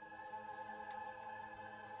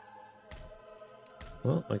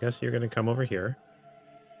 Well, I guess you're going to come over here.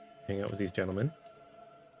 Hang out with these gentlemen.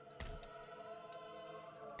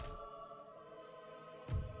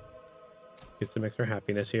 Get some extra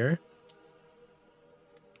happiness here.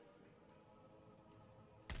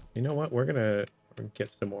 You know what? We're gonna get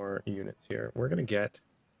some more units here. We're gonna get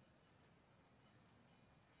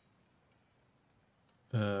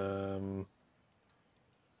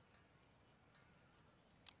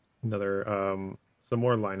another some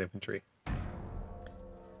more line infantry.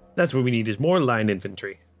 That's what we need, is more line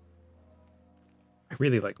infantry. I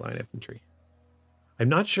really like line infantry. I'm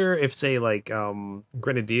not sure if, say, like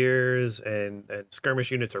grenadiers and skirmish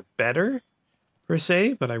units are better per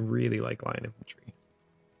se, but I really like line infantry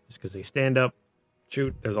just because they stand up,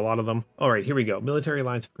 shoot. There's a lot of them. All right, here we go. Military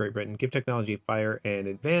alliance of Great Britain. Give technology fire and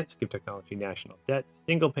advance. Give technology national debt.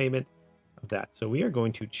 Single payment of that. So we are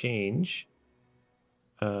going to change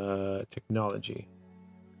technology.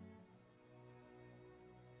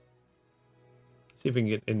 See if we can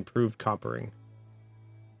get improved coppering.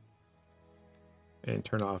 And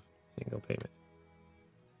turn off single payment.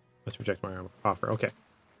 Let's reject my offer. Okay.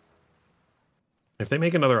 If they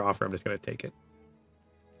make another offer, I'm just going to take it.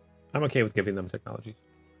 I'm okay with giving them technologies.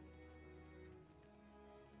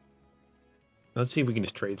 Let's see if we can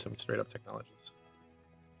just trade some straight up technologies.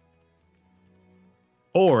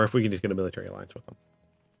 Or if we can just get a military alliance with them.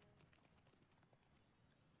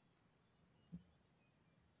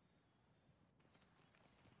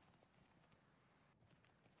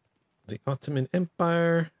 The Ottoman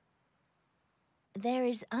Empire. There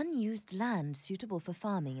is unused land suitable for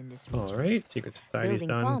farming in this region. All right, secret society's Building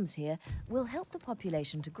done. farms here will help the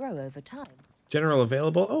population to grow over time. General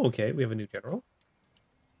available. Oh, okay, we have a new general.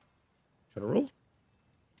 General.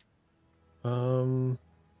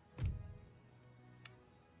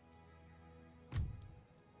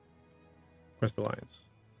 Quest alliance.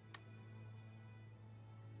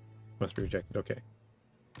 Must be rejected. Okay.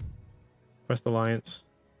 Quest alliance.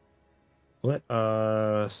 Let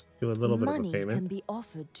us do a little bit of a payment. Money can be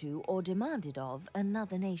offered to or demanded of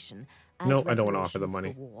another nation. No, I don't want to offer them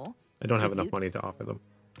money. War, I don't have tribute. enough money to offer them.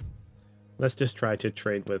 Let's just try to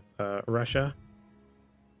trade with Russia.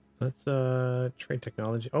 Let's trade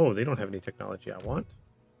technology. Oh, they don't have any technology I want.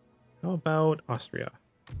 How about Austria?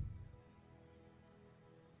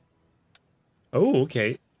 Oh,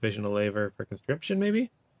 okay. Visional labor for conscription, maybe?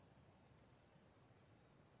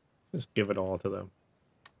 Just give it all to them.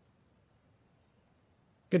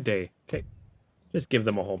 Good day. Okay. Just give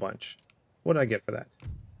them a whole bunch. What did I get for that?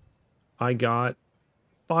 I got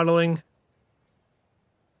bottling.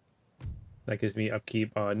 That gives me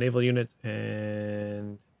upkeep naval units,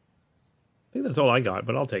 and I think that's all I got,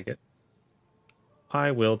 but I'll take it.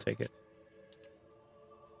 I will take it.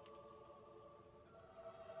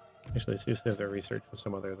 Actually, let's just have their research with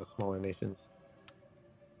some other the smaller nations.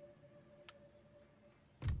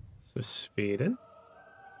 So Sweden.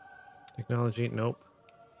 Technology, nope.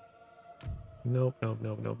 Nope, nope,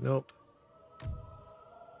 nope, nope, nope.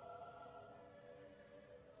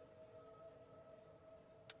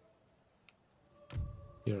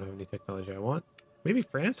 You don't have any technology I want. Maybe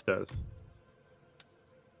France does.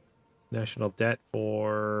 National debt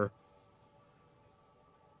for...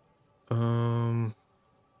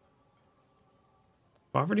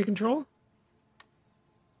 poverty control?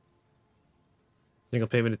 Single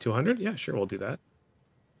payment of 200? Yeah, sure, we'll do that.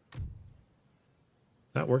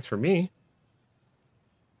 That works for me.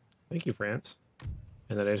 Thank you, France.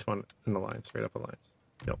 And then I just want an alliance, straight up alliance.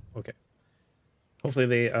 Nope, okay. Hopefully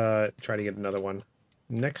they try to get another one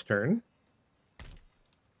next turn.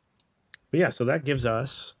 But yeah, so that gives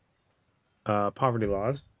us poverty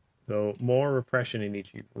laws. So more repression in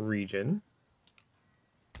each region.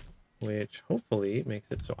 Which hopefully makes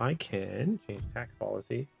it so I can change tax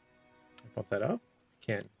policy. Bump that up.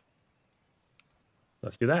 Can.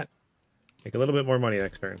 Let's do that. Make a little bit more money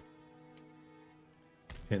next turn.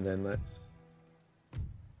 And then let's...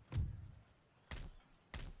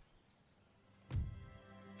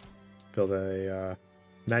 build a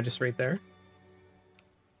magistrate there.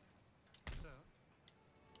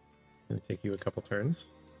 Gonna take you a couple turns.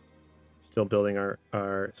 Still building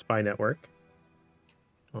our spy network.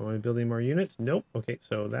 Am I building more units? Nope. Okay,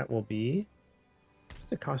 so that will be... what's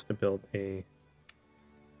the cost to build a...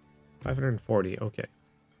 540. Okay.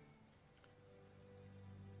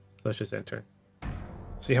 Let's just enter.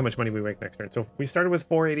 See how much money we make next turn. So we started with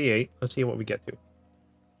 488. Let's see what we get to.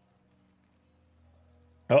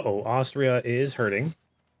 Uh-oh, Austria is hurting.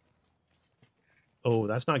 Oh,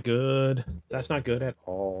 that's not good. That's not good at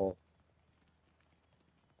all.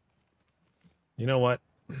 You know what?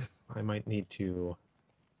 I might need to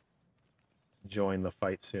join the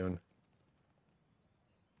fight soon.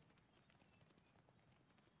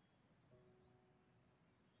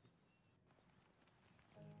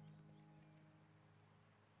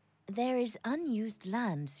 There is unused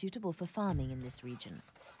land suitable for farming in this region.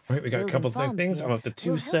 All right, we got a Building couple of farms things. here I'm up to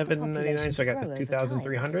will help the 2,799, so I got population the grow over time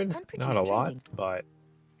 2,300. and Not produce a lot, trading. but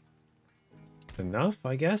enough,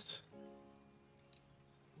 I guess.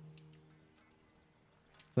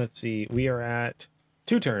 Let's see. We are at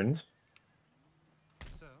 2 turns.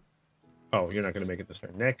 Oh, you're not going to make it this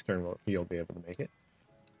turn. Next turn, you'll be able to make it.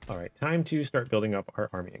 All right, time to start building up our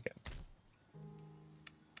army again.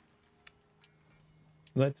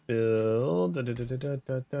 Let's build.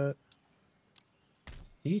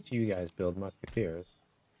 Each of you guys build musketeers.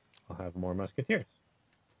 I'll have more musketeers.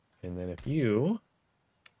 And then if you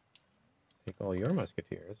take all your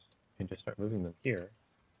musketeers and just start moving them here.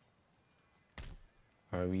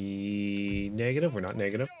 Are we negative? We're not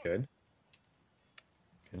negative. Good.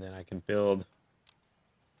 And then I can build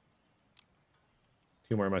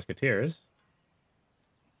 2 more musketeers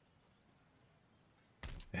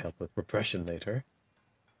to help with repression later.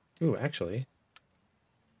 Ooh, actually,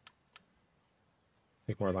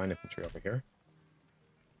 make more line infantry over here.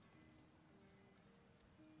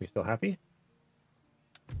 We still happy?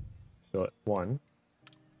 Still at 1.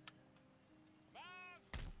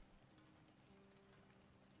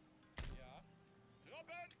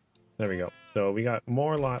 There we go. So we got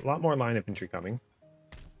more lot more line infantry coming.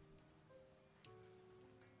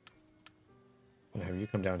 I'm gonna have you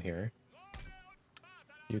come down here.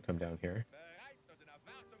 You come down here.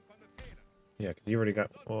 Yeah, because you already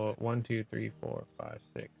got 1, 2, 3, 4, 5,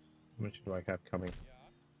 6. How much do I have coming?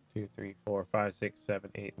 2, 3, 4, 5, 6,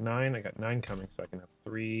 7, 8, 9. I got 9 coming, so I can have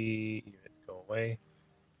 3 units go away.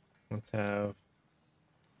 Let's have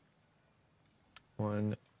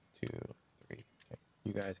 1, 2, 3. Okay.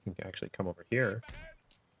 You guys can actually come over here.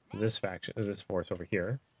 This faction, this force over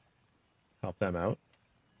here. Help them out.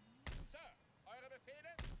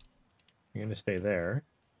 You're gonna stay there.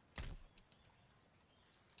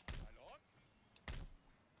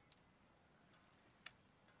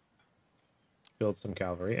 Build some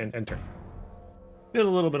cavalry and enter. Build a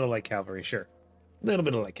little bit of light cavalry, sure. A little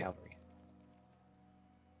bit of light cavalry.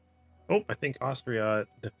 Oh, I think Austria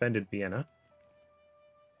defended Vienna.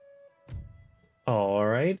 All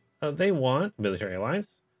right. They want military alliance.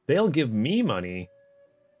 They'll give me money.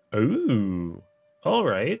 Ooh. All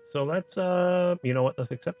right. So let's, you know what? Let's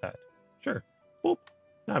accept that. Sure. Boop.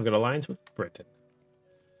 Now I've got alliance with Britain.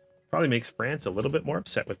 Probably makes France a little bit more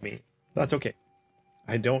upset with me. That's okay.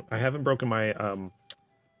 I haven't broken my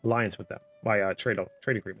alliance with them. My trade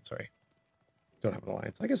agreement, sorry. Don't have an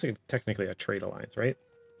alliance. I guess it's technically a trade alliance, right?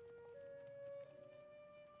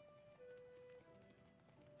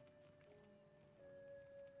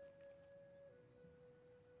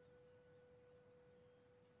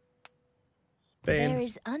 Spain. There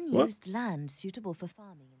is unused land suitable for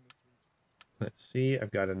farming in this region. Let's see.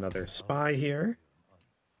 I've got another spy here.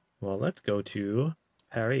 Well, let's go to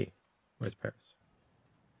Paris. Where's Paris?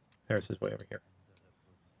 Paris is way over here.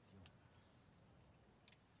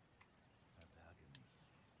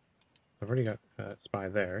 I've already got a spy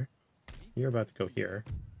there. You're about to go here.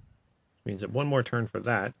 Which means that 1 more turn for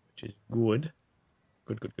that, which is good.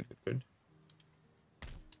 Good.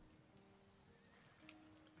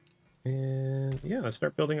 And yeah, let's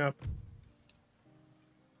start building up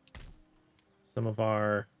some of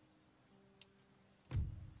our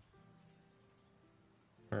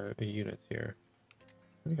units here.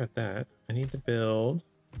 We got that. I need to build.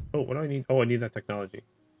 Oh, what do I need? Oh, I need that technology.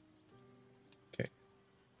 Okay.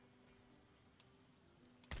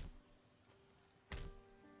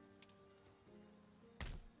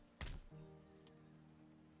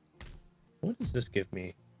 What does this give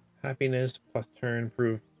me? Happiness plus turn,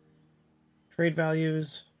 improve trade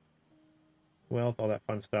values, wealth, all that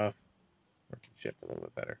fun stuff. Merchant ship a little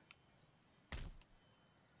bit better.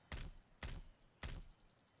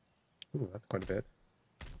 Ooh, that's quite a bit.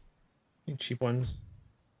 Need cheap ones.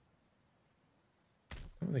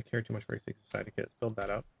 Don't really care too much for a society kit. Let's build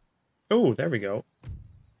that up. Oh, there we go.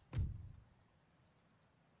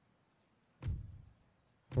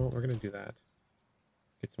 Well, we're gonna do that.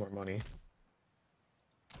 Get some more money.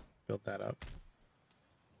 Build that up.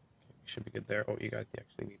 Okay, we should be good there. Oh, you guys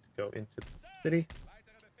actually need to go into the city.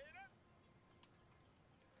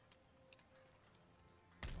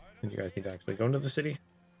 And you guys need to actually go into the city.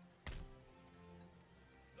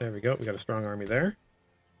 There we go. We got a strong army there.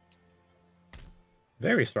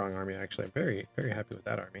 Very strong army, actually. I'm very, very happy with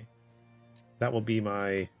that army. That will be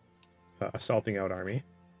my assaulting out army.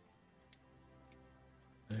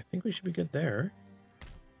 I think we should be good there.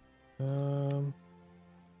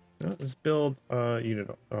 Let's build a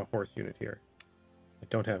horse unit here. I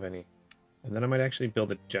don't have any. And then I might actually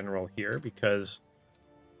build a general here because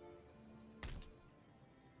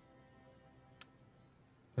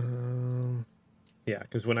Yeah,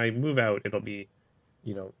 because when I move out, it'll be,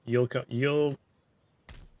 you know, you'll.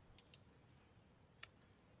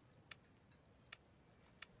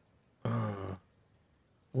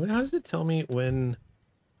 How does it tell me when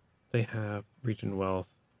they have region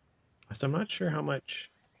wealth? So I'm not sure how much.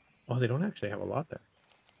 Oh, they don't actually have a lot there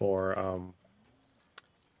for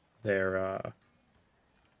their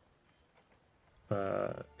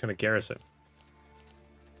kind of garrison.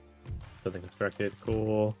 Building constructed,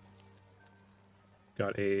 cool.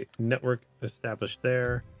 Got a network established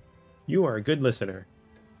there. You are a good listener.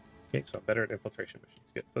 Okay, so better at infiltration missions.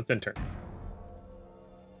 Good. So let's intern.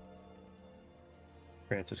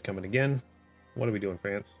 France is coming again. What are we doing,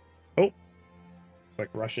 France? Oh, it's like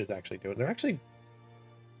Russia's actually doing. They're actually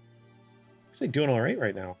doing all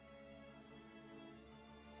right now.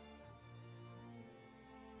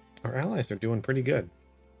 Our allies are doing pretty good.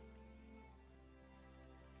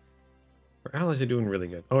 Our allies are doing really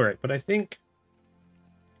good. All right, but I think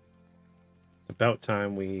it's about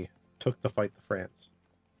time we took the fight to France.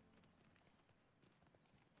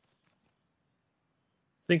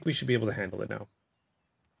 I think we should be able to handle it now.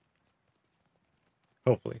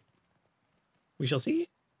 Hopefully. We shall see.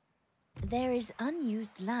 There is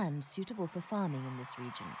unused land suitable for farming in this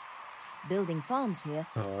region. Building farms here.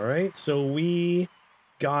 All right, so we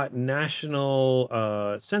got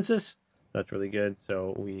national census. That's really good.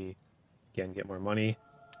 So we, again, get more money.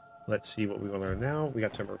 Let's see what we want to learn now. We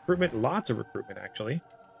got some recruitment. Lots of recruitment, actually.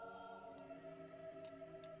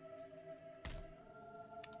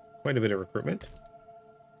 Quite a bit of recruitment.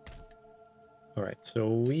 All right, so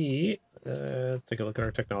we let's take a look at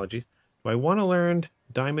our technologies. Do I want to learn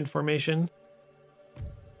diamond formation?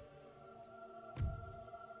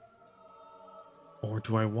 Or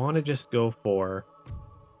do I want to just go for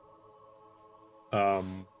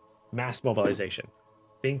mass mobilization?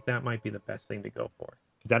 I think that might be the best thing to go for.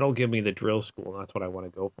 That'll give me the drill school. That's what I want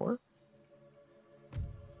to go for.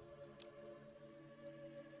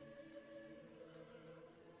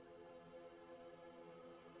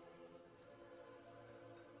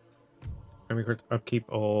 Army Corps upkeep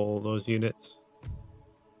all those units.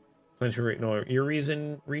 No, your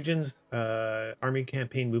region's army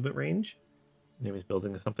campaign movement range. Name is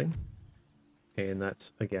building something. And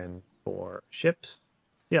that's again for ships.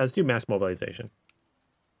 Yeah, let's do mass mobilization.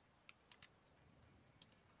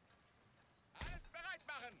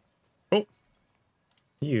 Oh,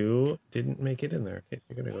 you didn't make it in there. Okay,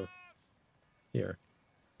 so you're gonna go here.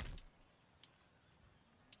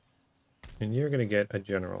 And you're gonna get a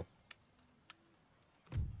general.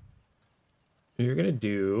 You're gonna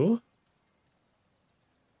do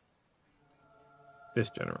this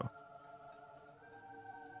general.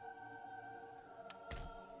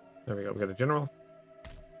 There we go. We got a general.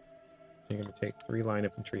 You're gonna take 3 line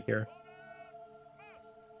infantry here.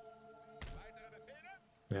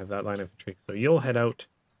 We have that line infantry. So you'll head out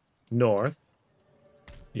north.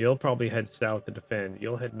 You'll probably head south to defend.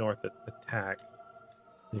 You'll head north to attack.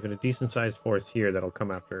 You've got a decent sized force here that'll come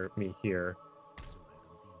after me here.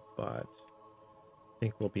 But I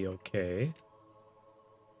think we'll be okay.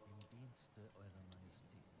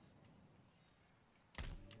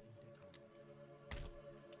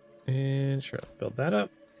 And sure, let's build that up.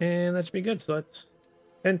 And that should be good. So let's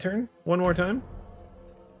end turn one more time.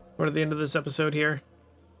 We're at the end of this episode here.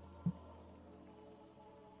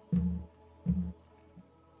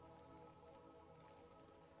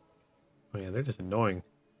 Oh yeah, they're just annoying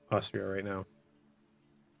Austria right now.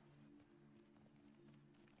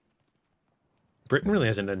 Britain really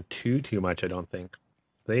hasn't done too much, I don't think.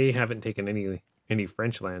 They haven't taken any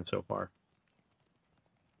French land so far.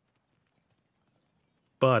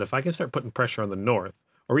 But if I can start putting pressure on the north,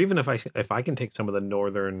 or even if I can take some of the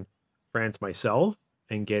northern France myself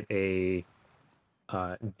and get a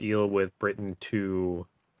deal with Britain to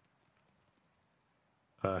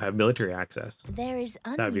have military access, there is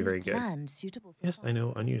that would be very good. land suitable for yes, I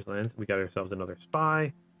know, unused lands. We got ourselves another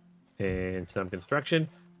spy and some construction.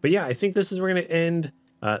 But yeah, I think this is where we're going to end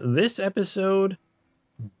this episode.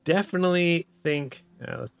 Definitely think...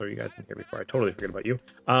 let's throw you guys in here before I totally forget about you.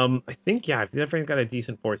 I think, yeah, I've definitely got a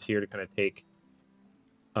decent force here to kind of take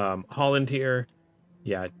Holland here.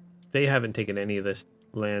 Yeah, they haven't taken any of this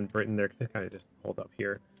land. Britain, they're kind of just hold up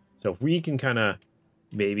here. So if we can kind of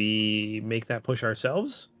maybe make that push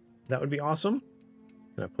ourselves, that would be awesome.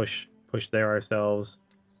 Gonna push there ourselves.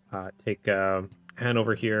 Take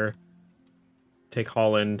Hanover here. Take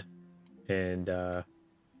Holland. And try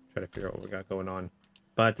to figure out what we got going on.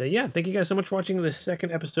 But yeah, thank you guys so much for watching this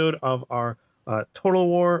second episode of our Total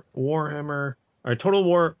War Warhammer, or Total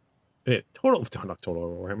War, not Total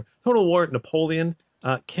War Warhammer, Total War Napoleon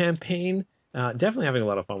campaign. Definitely having a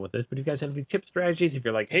lot of fun with this. But if you guys have any tips, strategies, if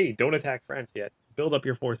you're like, hey, don't attack France yet, build up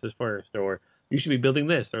your forces first, or you should be building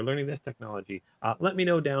this or learning this technology, let me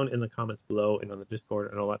know down in the comments below and on the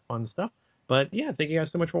Discord and all that fun stuff. But yeah, thank you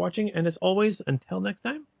guys so much for watching. And as always, until next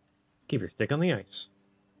time, keep your stick on the ice.